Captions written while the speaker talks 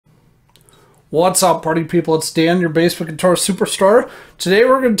What's up, party people? It's Dan, your basement guitar superstar. Today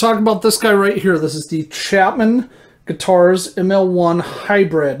we're going to talk about this guy right here. This is the Chapman Guitars ML1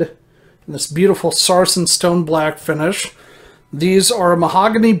 Hybrid in this beautiful Sarsen Stone Black finish. These are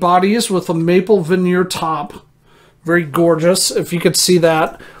mahogany bodies with a maple veneer top. Very gorgeous, if you could see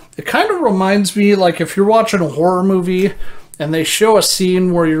that. It kind of reminds me, like if you're watching a horror movie and they show a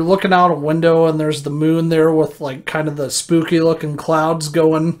scene where you're looking out a window and there's the moon there with like kind of the spooky looking clouds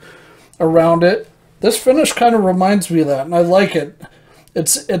going around it. This finish kind of reminds me of that, and I like it. It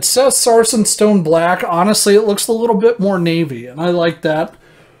says Sarsen Stone Black. Honestly, it looks a little bit more navy, and I like that.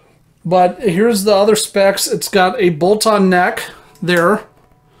 But here's the other specs. It's got a bolt-on neck there,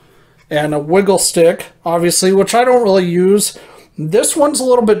 and a wiggle stick, obviously, which I don't really use. This one's a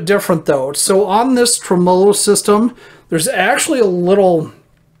little bit different, though. So on this tremolo system, there's actually a little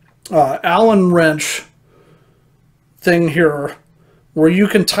Allen wrench thing here, where you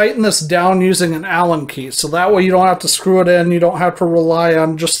can tighten this down using an Allen key. So that way you don't have to screw it in. You don't have to rely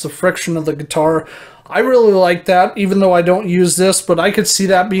on just the friction of the guitar. I really like that, even though I don't use this, but I could see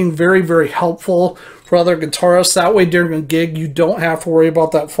that being very, very helpful for other guitarists. That way during a gig, you don't have to worry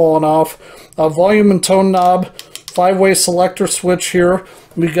about that falling off. Volume and tone knob, 5-way selector switch here.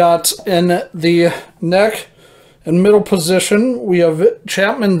 We got in the neck and middle position, we have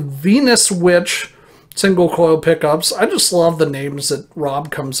Chapman Venus Witch single coil pickups. I just love the names that Rob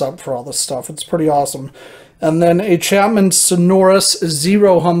comes up for all this stuff. It's pretty awesome. And then a Chapman Sonorous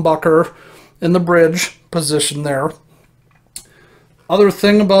Zero humbucker in the bridge position there. Other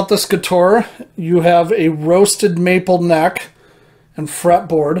thing about this guitar, you have a roasted maple neck and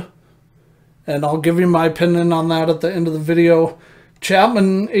fretboard. And I'll give you my opinion on that at the end of the video.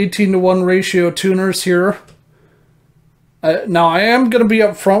 Chapman 18:1 ratio tuners here. Now, I am going to be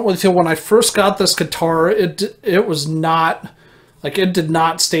up front with you. When I first got this guitar, it was not, like, it did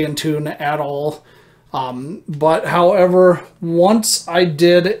not stay in tune at all. But, however, once I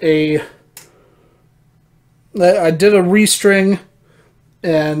did a restring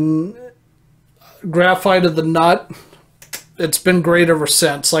and graphited the nut, it's been great ever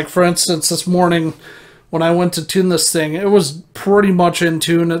since. Like, for instance, this morning, when I went to tune this thing, it was pretty much in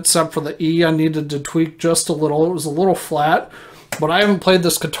tune except for the E. I needed to tweak just a little. It was a little flat, but I haven't played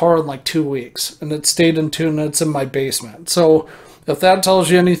this guitar in like 2 weeks, and it stayed in tune, and it's in my basement. So if that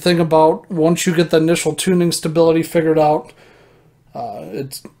tells you anything about once you get the initial tuning stability figured out,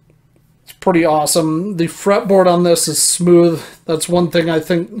 it's pretty awesome. The fretboard on this is smooth. That's one thing I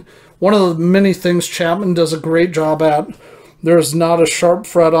think, one of the many things Chapman does a great job at. There's not a sharp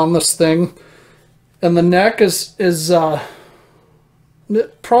fret on this thing. And the neck is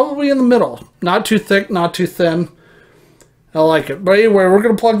probably in the middle. Not too thick, not too thin. I like it. But anyway, we're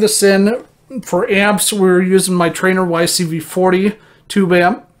going to plug this in. For amps, we're using my Trainer YCV40 tube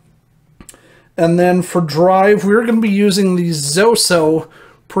amp. And then for drive, we're going to be using the Zoso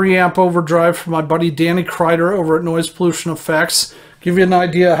preamp overdrive from my buddy Danny Kreider over at Noise Pollution Effects. Give you an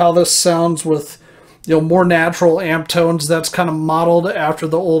idea how this sounds with, you know, more natural amp tones. That's kind of modeled after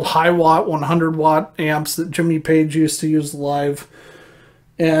the old high watt 100 watt amps that Jimmy Page used to use live.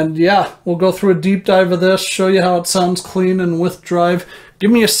 And yeah, we'll go through a deep dive of this, show you how it sounds clean and with drive.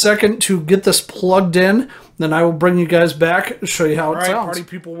 Give me a second to get this plugged in, then I will bring you guys back and show you how it sounds. All right, party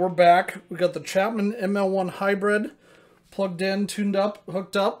people, we're back. We got the Chapman ML1 Hybrid plugged in, tuned up,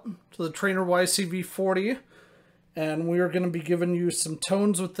 hooked up to the Trainer YCV40. And we are going to be giving you some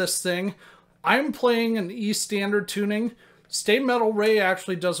tones with this thing. I'm playing an E standard tuning. Stay Metal Ray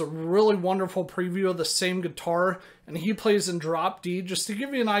actually does a really wonderful preview of the same guitar, and he plays in drop D, just to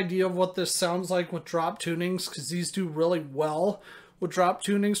give you an idea of what this sounds like with drop tunings, because these do really well with drop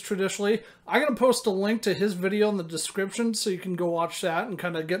tunings traditionally. I'm going to post a link to his video in the description so you can go watch that and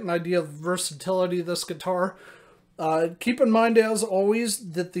kind of get an idea of the versatility of this guitar. Keep in mind, as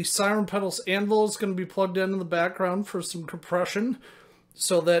always, that the Siren Pedals anvil is going to be plugged in the background for some compression,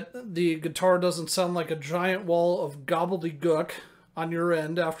 so that the guitar doesn't sound like a giant wall of gobbledygook on your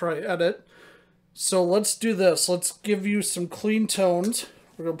end after I edit. So let's do this. Let's give you some clean tones.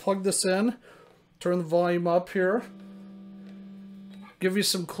 We're going to plug this in, turn the volume up here, give you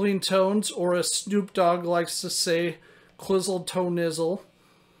some clean tones, or as Snoop Dogg likes to say, clizzle toe nizzle.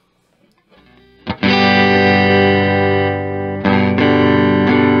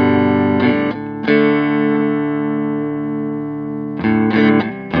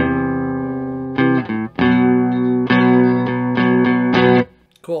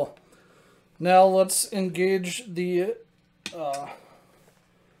 Cool. Now let's engage the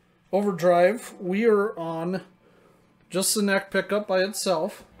overdrive. We are on just the neck pickup by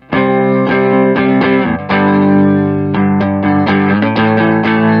itself.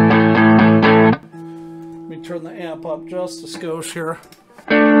 me turn the amp up just a skosh here.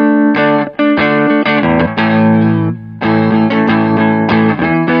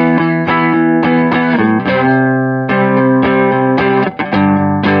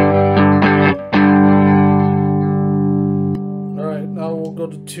 Alright, now we'll go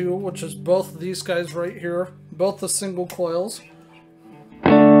to 2, which is both of these guys right here. Both the single coils.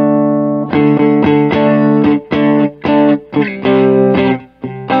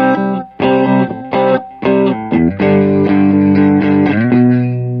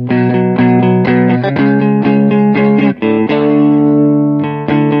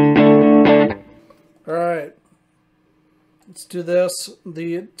 Let's do this.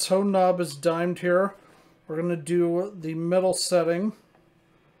 The tone knob is dimed here. We're going to do the middle setting,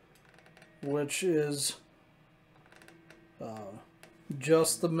 which is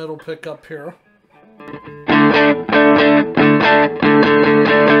just the middle pickup here.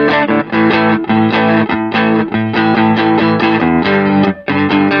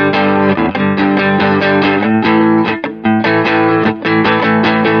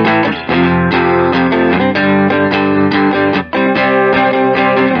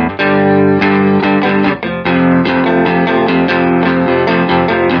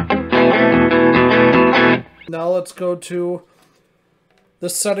 Now let's go to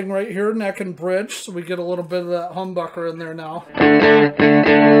this setting right here, neck and bridge, so we get a little bit of that humbucker in there now.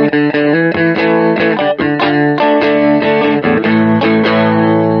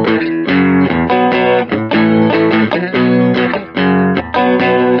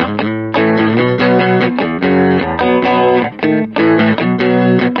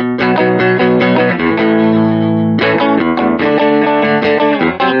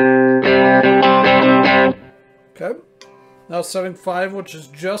 Okay, now setting 5, which is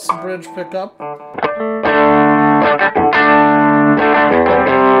just the bridge pickup.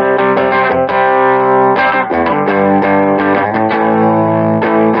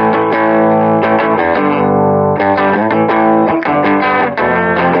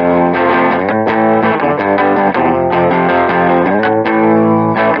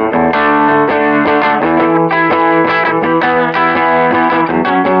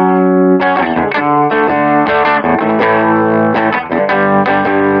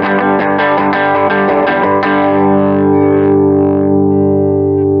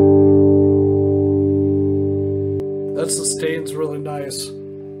 That sustain's really nice.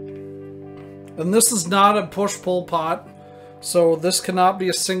 And this is not a push-pull pot, so this cannot be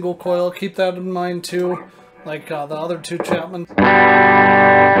a single coil. Keep that in mind too, like the other two Chapman.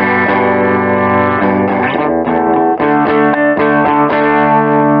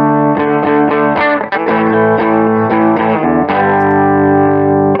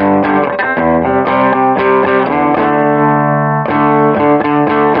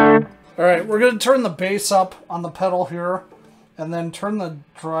 Alright, we're going to turn the bass up on the pedal here, and then turn the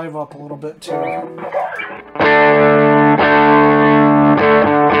drive up a little bit too.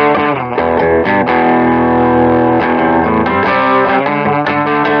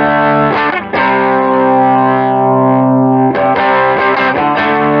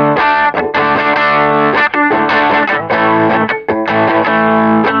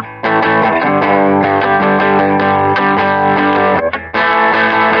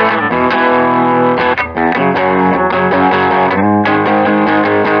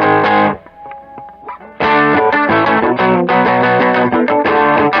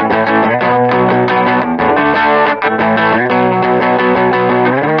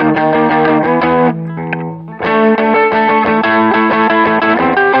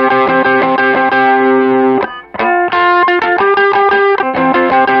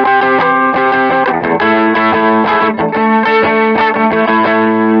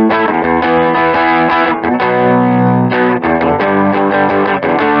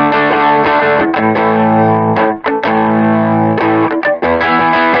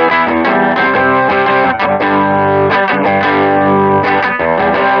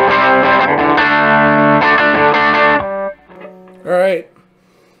 Alright,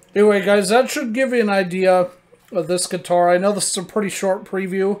 anyway guys, that should give you an idea of this guitar. I know this is a pretty short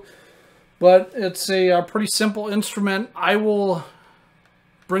preview, but it's a pretty simple instrument. I will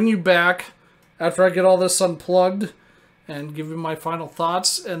bring you back after I get all this unplugged and give you my final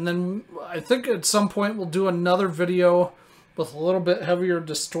thoughts, and then I think at some point we'll do another video with a little bit heavier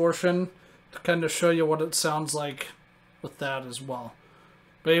distortion to kind of show you what it sounds like with that as well.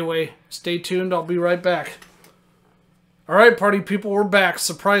 But anyway, stay tuned, I'll be right back. Alright party people, we're back.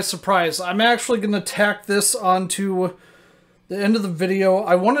 Surprise, surprise. I'm actually going to tack this onto the end of the video.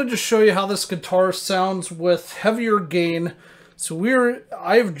 I wanted to show you how this guitar sounds with heavier gain. So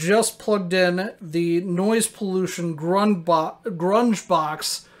I've just plugged in the Noise Pollution Grunge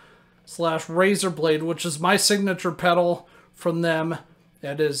Box / Razor Blade, which is my signature pedal from them.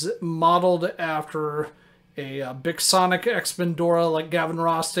 It is modeled after a Big Sonic X Bendora like Gavin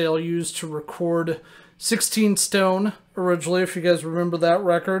Rossdale used to record 16 Stone originally, if you guys remember that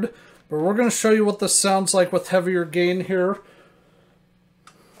record. But we're going to show you what this sounds like with heavier gain here.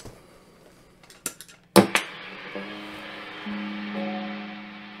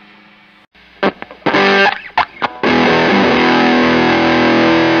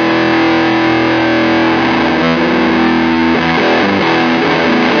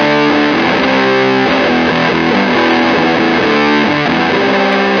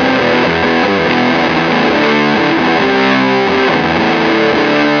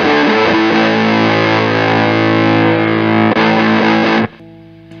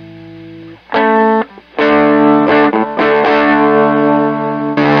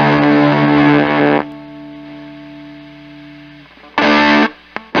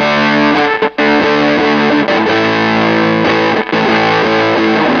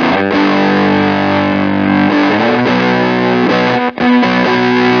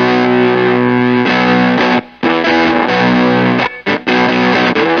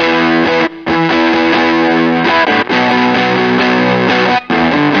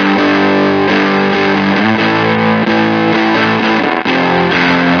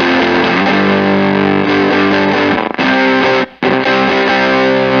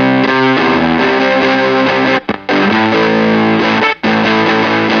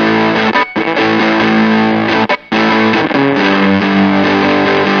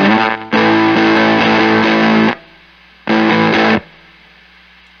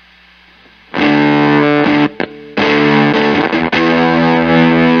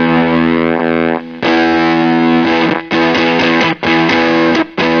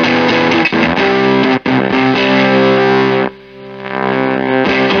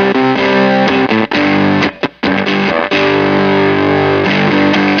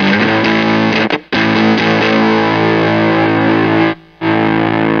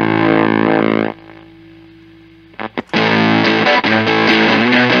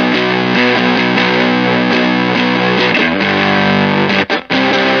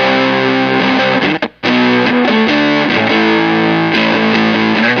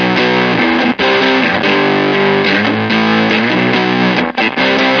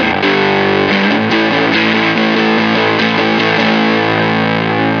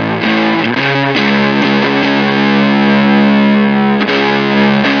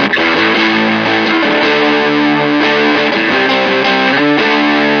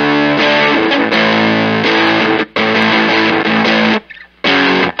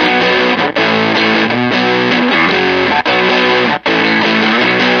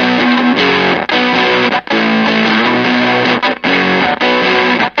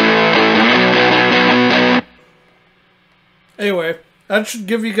 Anyway, that should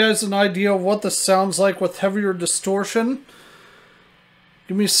give you guys an idea of what this sounds like with heavier distortion.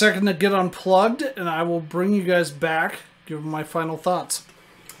 Give me a second to get unplugged, and I will bring you guys back, give my final thoughts.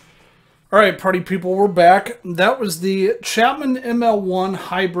 Alright, party people, we're back. That was the Chapman ML1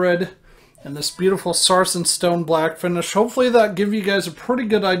 Hybrid and this beautiful Sarsen Stone Black finish. Hopefully that give you guys a pretty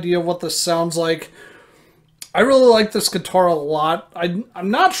good idea of what this sounds like. I really like this guitar a lot. I'm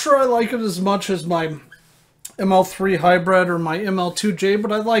not sure I like it as much as my ML3 Hybrid or my ML2J,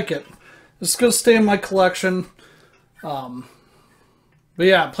 but I like it. It's going to stay in my collection. But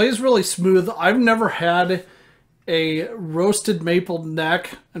yeah, it plays really smooth. I've never had a roasted maple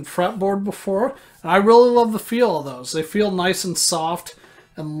neck and fretboard before, and I really love the feel of those. They feel nice and soft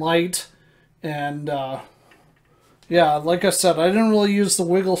and light, and yeah, like I said, I didn't really use the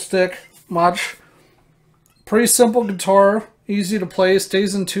wiggle stick much. Pretty simple guitar, easy to play,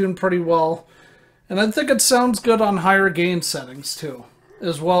 stays in tune pretty well. And I think it sounds good on higher gain settings too,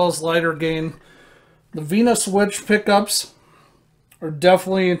 as well as lighter gain. The Venus Witch pickups are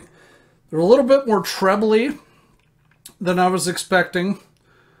definitely, they're a little bit more trebly than I was expecting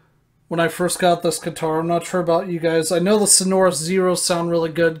when I first got this guitar. I'm not sure about you guys. I know the Sonorous Zeros sound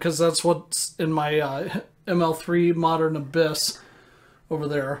really good because that's what's in my ML3 Modern Abyss over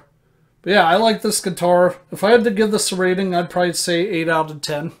there. But yeah, I like this guitar. If I had to give this a rating, I'd probably say 8 out of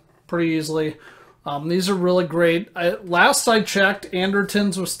 10 pretty easily. These are really great. Last I checked,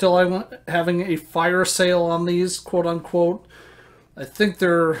 Anderton's was still having a fire sale on these, quote unquote. I think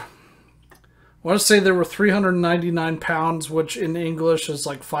I want to say they were 399 pounds, which in English is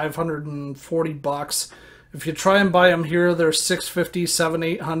like 540 bucks. If you try and buy them here, they're 650,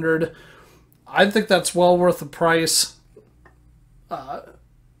 700, 800. I think that's well worth the price.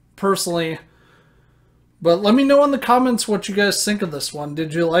 personally. But let me know in the comments what you guys think of this one.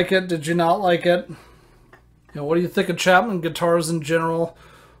 Did you like it? Did you not like it? What do you think of Chapman guitars in general?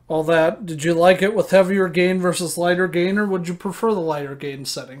 All that. Did you like it with heavier gain versus lighter gain, or would you prefer the lighter gain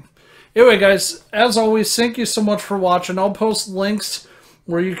setting? Anyway, guys, as always, thank you so much for watching. I'll post links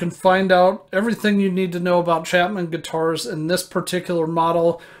where you can find out everything you need to know about Chapman guitars in this particular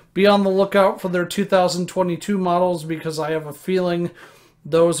model. Be on the lookout for their 2022 models, because I have a feeling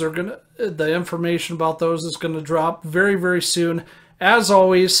the information about those is gonna drop very, very soon. As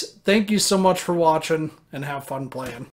always, thank you so much for watching, and have fun playing.